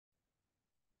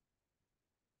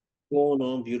Going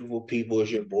on, beautiful people?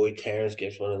 It's your boy Terrence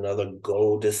gives one another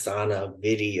Godesana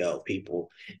video, people.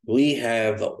 We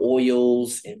have the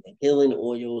oils and the healing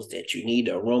oils that you need,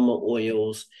 the aroma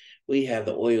oils. We have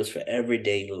the oils for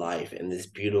everyday life in this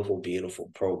beautiful, beautiful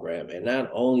program. And not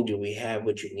only do we have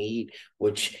what you need,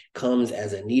 which comes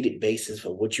as a needed basis for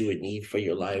what you would need for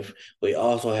your life, we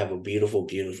also have a beautiful,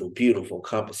 beautiful, beautiful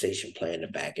compensation plan to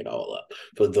back it all up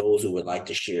for those who would like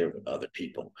to share with other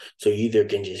people. So you either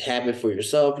can just have it for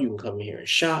yourself, you can come here and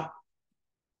shop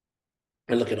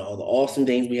and look at all the awesome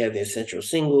things. We have the essential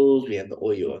singles, we have the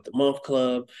oil of the month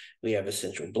club, we have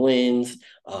essential blends.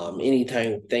 Any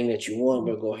type of thing that you want,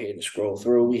 we'll go ahead and scroll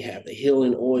through. We have the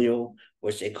healing oil,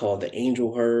 which they call the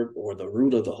angel herb or the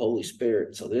root of the Holy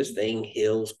Spirit. So this thing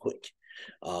heals quick.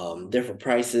 Different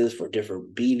prices for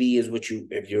different BV is what you,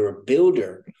 if you're a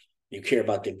builder, you care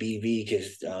about the BV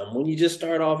because when you just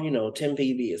start off, 10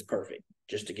 BV is perfect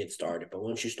just to get started. But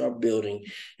once you start building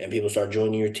and people start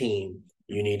joining your team,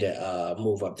 you need to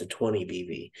move up to 20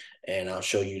 BV. And I'll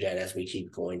show you that as we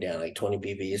keep going down. Like 20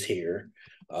 BV is here.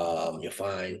 You'll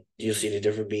see the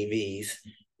different BVs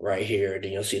right here.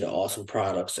 Then you'll see the awesome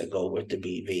products that go with the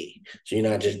BV. So you're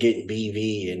not just getting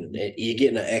BV and you're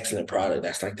getting an excellent product.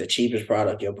 That's like the cheapest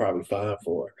product you'll probably find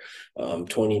for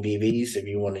 20 BVs. If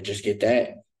you want to just get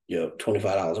that,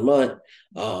 $25 a month.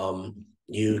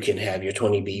 You can have your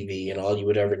 20 BV, and all you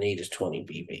would ever need is 20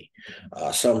 BV.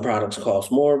 Some products cost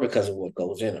more because of what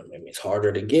goes in them. I mean, it's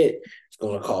harder to get, it's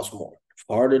going to cost more.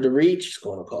 Harder to reach, it's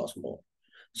going to cost more.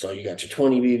 So you got your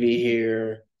 20 BV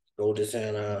here,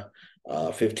 Godesana,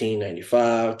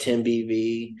 15.95, 10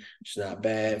 BV. It's not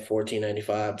bad.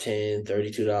 14.95, 10,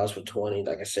 $32 for 20.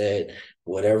 Like I said,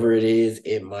 whatever it is,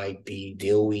 it might be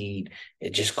deal weed.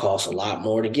 It just costs a lot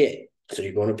more to get. So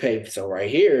you're going to pay. So right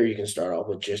here, you can start off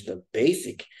with just a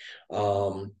basic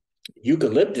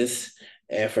eucalyptus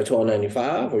for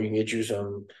 $12.95, or you can get you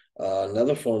some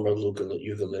another form of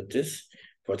eucalyptus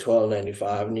for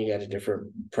 $12.95, and you got the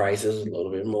different prices, a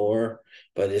little bit more,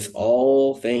 but it's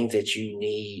all things that you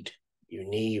need. You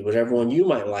need whatever one you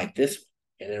might like this,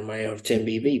 and it might have 10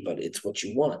 BV, but it's what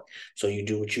you want. So you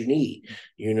do what you need.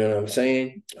 You know what I'm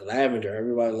saying? Lavender,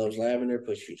 everybody loves lavender,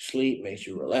 puts you to sleep, makes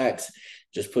you relax,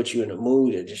 just puts you in a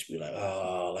mood and just be like,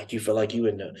 oh, like you feel like you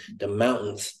in the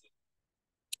mountains.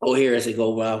 Oh, here as they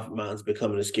go wild, mountains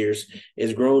becoming scarce.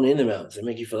 It's grown in the mountains. It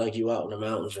make you feel like you out in the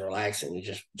mountains relaxing.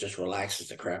 It just relaxes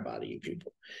the crap out of you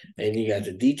people. And you got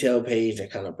the detail page that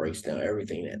kind of breaks down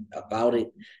everything about it.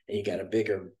 And you got a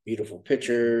bigger, beautiful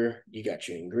picture. You got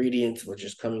your ingredients, which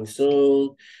is coming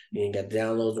soon. And you got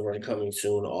downloads that are coming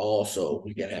soon. Also,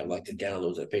 you gotta have like the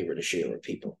downloads and paper to share with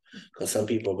people. Because some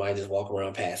people might just walk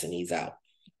around passing these out.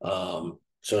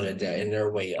 So that they're in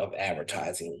their way of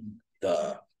advertising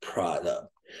the product.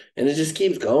 And it just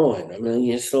keeps going. I mean,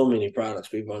 there's so many products.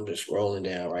 People, I'm just scrolling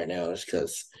down right now just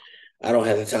because I don't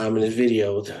have the time in this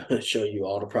video to show you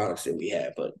all the products that we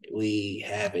have, but we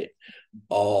have it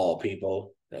all,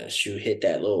 people. You hit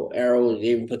that little arrow. They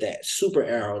even put that super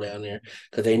arrow down there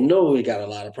because they know we got a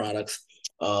lot of products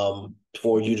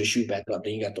for you to shoot back up.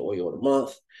 Then you got the oil of the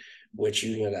month, which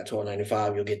you got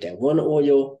 $12.95. You'll get that one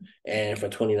oil, and for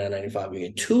 $29.95, you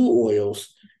get two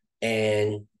oils,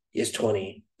 and it's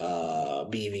 20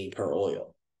 BV per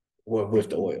oil with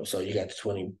the oil. So you got the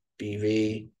 20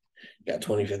 BV, you got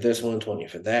 20 for this one, 20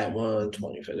 for that one,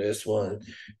 20 for this one,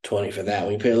 20 for that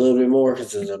one. You pay a little bit more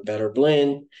because it's a better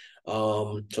blend.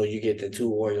 So you get the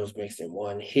two oils mixed in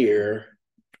one here,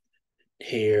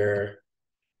 and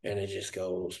it just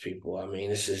goes, people. I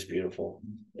mean, it's just beautiful.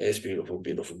 It's beautiful,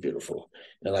 beautiful, beautiful.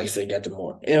 And like I said, got the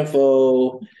more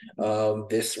info.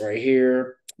 This right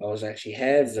here, it actually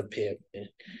has a pip.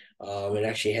 It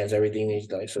actually has everything that you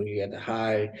like. So you got the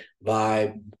high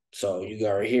vibe. So you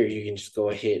got right here, you can just go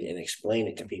ahead and explain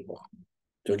it to people.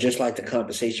 So just like the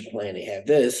compensation plan, they have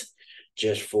this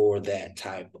just for that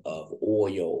type of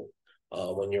oil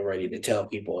when you're ready to tell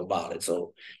people about it.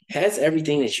 So it has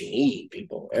everything that you need,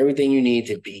 people. Everything you need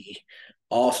to be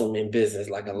awesome in business.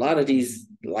 Like a lot of these,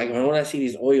 like when I see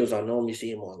these oils, I normally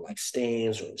see them on like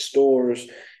stands or in stores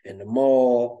in the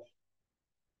mall.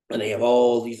 And they have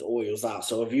all these oils out.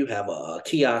 So if you have a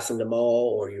kiosk in the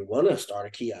mall or you want to start a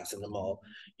kiosk in the mall,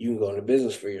 you can go into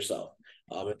business for yourself.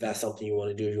 If that's something you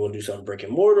want to do, if you want to do something brick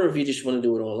and mortar, if you just want to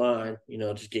do it online,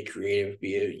 just get creative,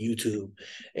 be a YouTube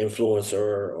influencer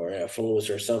or an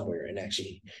influencer somewhere and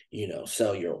actually,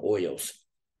 sell your oils.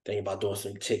 Think about doing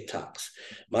some TikToks.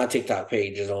 My TikTok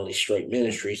page is only straight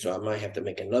ministry, so I might have to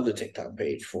make another TikTok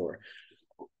page for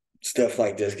stuff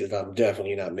like this because I'm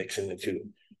definitely not mixing the two.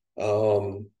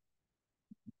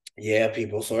 Yeah,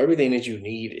 people. So everything that you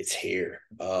need is here.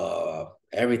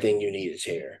 Everything you need is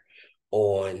here.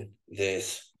 on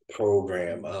this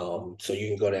program. So you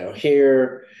can go down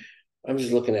here. I'm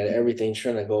just looking at everything,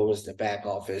 trying to go over the back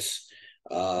office,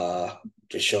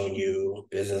 just showing you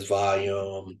business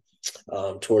volume,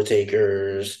 tour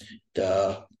takers,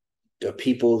 the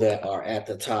people that are at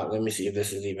the top. Let me see if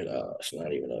this is even it's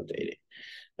not even updated.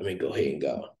 Let me go ahead and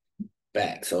go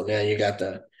back. So now you got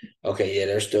okay, yeah,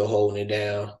 they're still holding it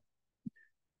down.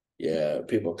 Yeah,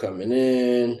 people coming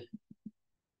in.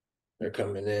 They're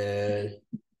coming in,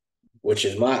 which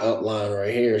is my upline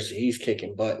right here. So he's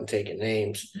kicking butt and taking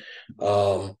names.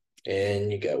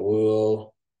 And you got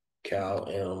Will, Cal,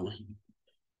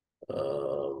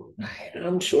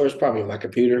 I'm sure it's probably my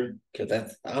computer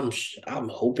because I'm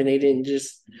hoping they didn't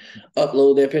just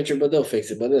upload their picture, but they'll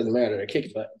fix it. But it doesn't matter. They're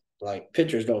kicking butt. Like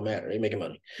pictures don't matter. They making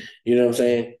money. You know what I'm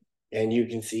saying? And you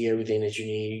can see everything that you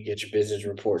need. You get your business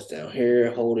reports down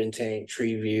here, holding tank,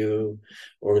 tree view,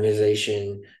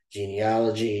 organization,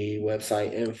 genealogy,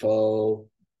 website info,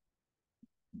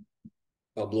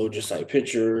 upload your site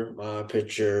picture, my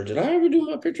picture. Did I ever do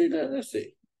my picture? Let's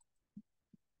see.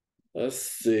 Let's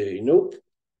see. Nope.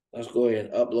 Let's go ahead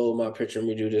and upload my picture. Let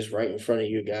me do this right in front of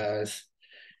you guys.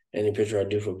 Any picture I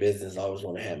do for business, I always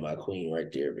want to have my queen right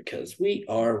there because we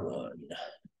are one.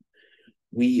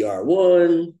 We are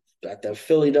one. Got the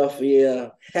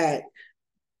Philadelphia hat.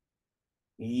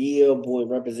 Yeah, boy,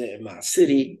 representing my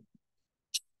city.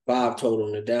 5 total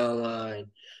in the downline.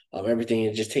 Everything,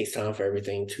 it just takes time for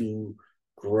everything to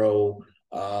grow.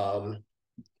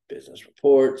 Business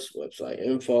reports, website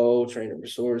info, trainer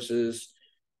resources.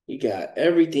 You got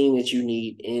everything that you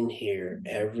need in here.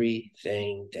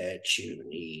 Everything that you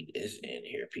need is in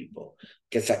here, people.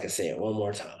 Guess I can say it one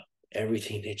more time.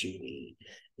 Everything that you need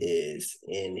is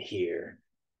in here.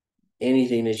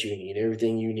 Anything that you need,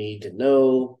 everything you need to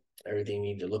know, everything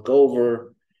you need to look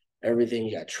over, everything.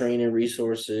 You got training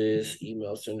resources,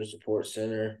 email center, support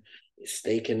center,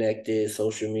 stay connected,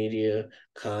 social media,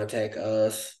 contact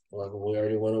us. Like we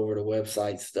already went over the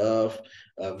website stuff,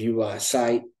 view my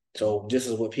site. So this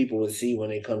is what people would see when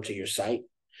they come to your site.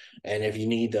 And if you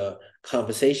need the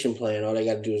compensation plan, all they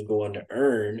got to do is go under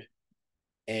earn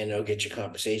and they'll get your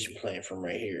compensation plan from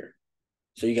right here.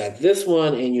 So you got this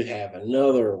one and you have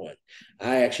another one.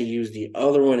 I actually use the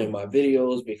other one in my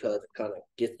videos because it kind of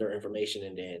gets their information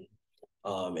and then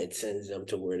it sends them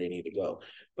to where they need to go.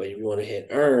 But if you want to hit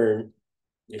earn,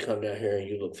 you come down here and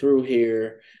you look through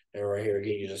here, and right here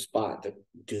give you the spot to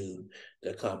do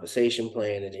the compensation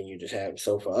plan, and then you just have.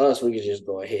 So for us, we can just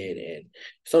go ahead and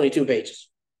it's only 2 pages.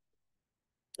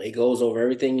 It goes over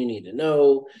everything you need to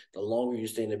know. The longer you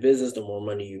stay in the business, the more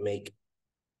money you make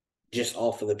just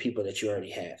off of the people that you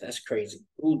already have. That's crazy.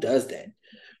 Who does that?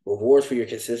 Rewards for your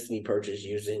consistently purchase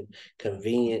using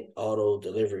convenient auto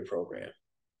delivery program.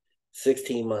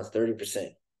 16 months, 30%.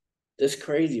 That's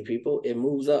crazy, people. It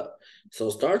moves up. So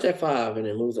it starts at 5 and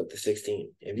it moves up to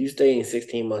 16. If you stay in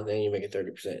 16 months, then you make it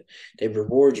 30%. They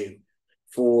reward you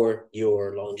for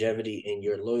your longevity and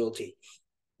your loyalty.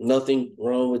 Nothing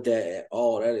wrong with that at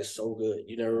all. That is so good.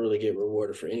 You never really get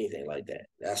rewarded for anything like that.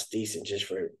 That's decent just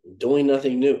for doing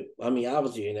nothing new. I mean,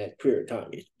 obviously, in that period of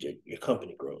time, your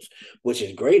company grows, which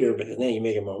is greater because then you're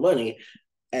making more money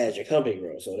as your company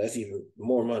grows. So that's even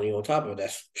more money on top of it.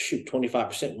 That's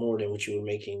 25% more than what you were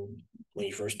making when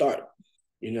you first started.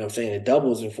 You know what I'm saying? It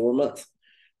doubles in 4 months.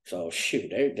 So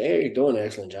they're doing an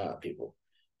excellent job, people.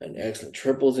 An excellent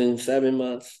triples in 7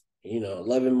 months,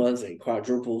 11 months and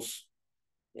quadruples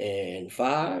and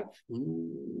 5.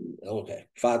 Okay,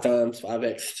 5 times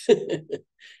 5x.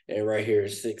 And right here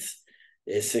is 6.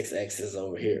 It's 6x's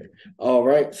over here. All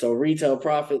right. So retail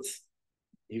profits.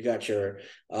 You got your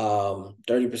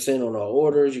 30% on all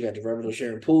orders. You got the revenue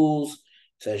sharing pools.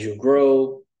 So as you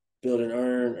grow, build and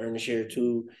earn and share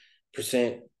 2%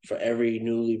 for every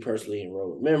newly personally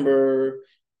enrolled member.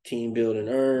 Team build and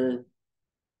earn.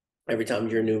 Every time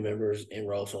your new members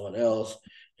enroll someone else.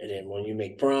 And then when you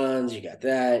make bronze, you got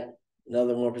that.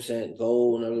 Another 1%,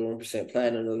 gold, another 1%,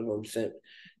 platinum, another 1%,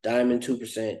 diamond,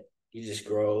 2%. You just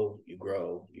grow, you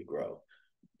grow, you grow.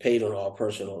 Paid on all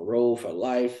personal enroll for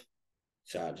life.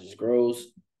 Child just grows.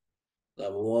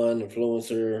 Level 1,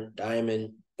 influencer,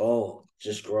 diamond, boom,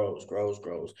 just grows, grows,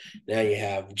 grows. Now you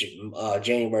have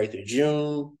January through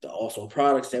June, the awesome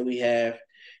products that we have.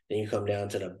 Then you come down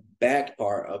to the back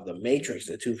part of the matrix,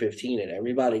 the 215, and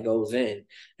everybody goes in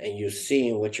and you're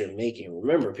seeing what you're making.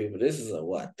 Remember, people, this is a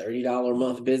what, $30 a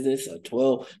month business, a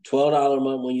 $12 a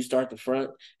month when you start the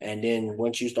front. And then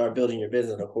once you start building your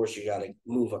business, of course, you got to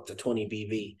move up to 20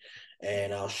 BV.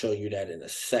 And I'll show you that in a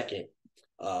second.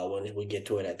 When we get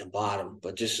to it at the bottom,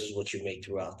 but this is what you make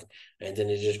throughout, and then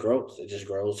it just grows. It just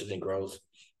grows and it grows.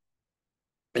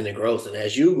 and it grows. And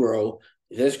as you grow,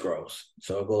 this grows.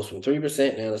 So it goes from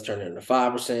 3%, now it's turning into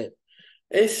 5%.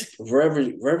 It's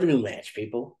revenue match,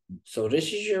 people. So this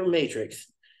is your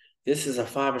matrix. This is a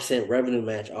 5% revenue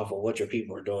match off of what your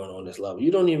people are doing on this level.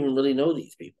 You don't even really know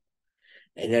these people.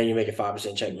 And now you make a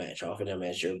 5% check match off of them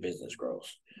as your business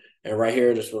grows. And right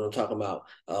here, this is what I'm talking about.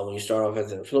 When you start off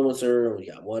as an influencer, when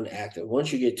you got one active,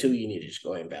 once you get two, you need to just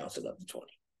go ahead and bounce it up to 20.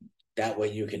 That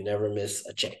way you can never miss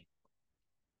a check.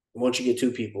 Once you get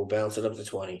two people, bounce it up to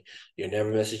 20. You'll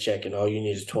never miss a check, and all you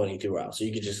need is 20 throughout. So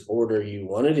you can just order you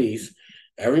one of these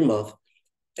every month,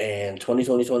 and 20,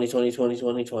 20, 20, 20, 20,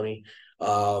 20, 20.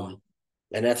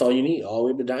 And that's all you need, all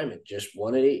the way to diamond. Just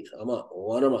one of these a month,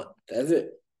 one a month. That's it.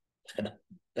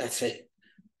 That's it.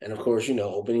 And of course,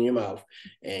 opening your mouth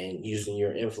and using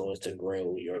your influence to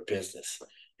grow your business.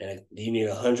 And you need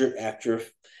 100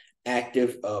 active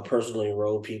personally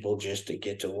enrolled people just to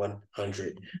get to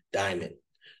 100 diamond.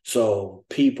 So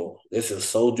people, this is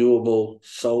so doable,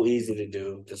 so easy to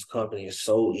do. This company is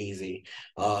so easy.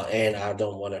 And I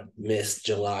don't want to miss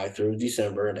July through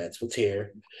December. That's what's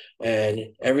here. And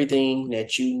everything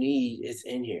that you need is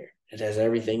in here. It has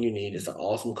everything you need. It's an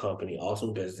awesome company,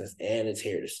 awesome business, and it's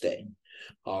here to stay.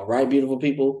 All right, beautiful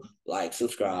people, like,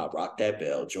 subscribe, rock that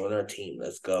bell, join our team.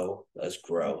 Let's go. Let's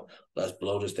grow. Let's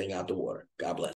blow this thing out the water. God bless.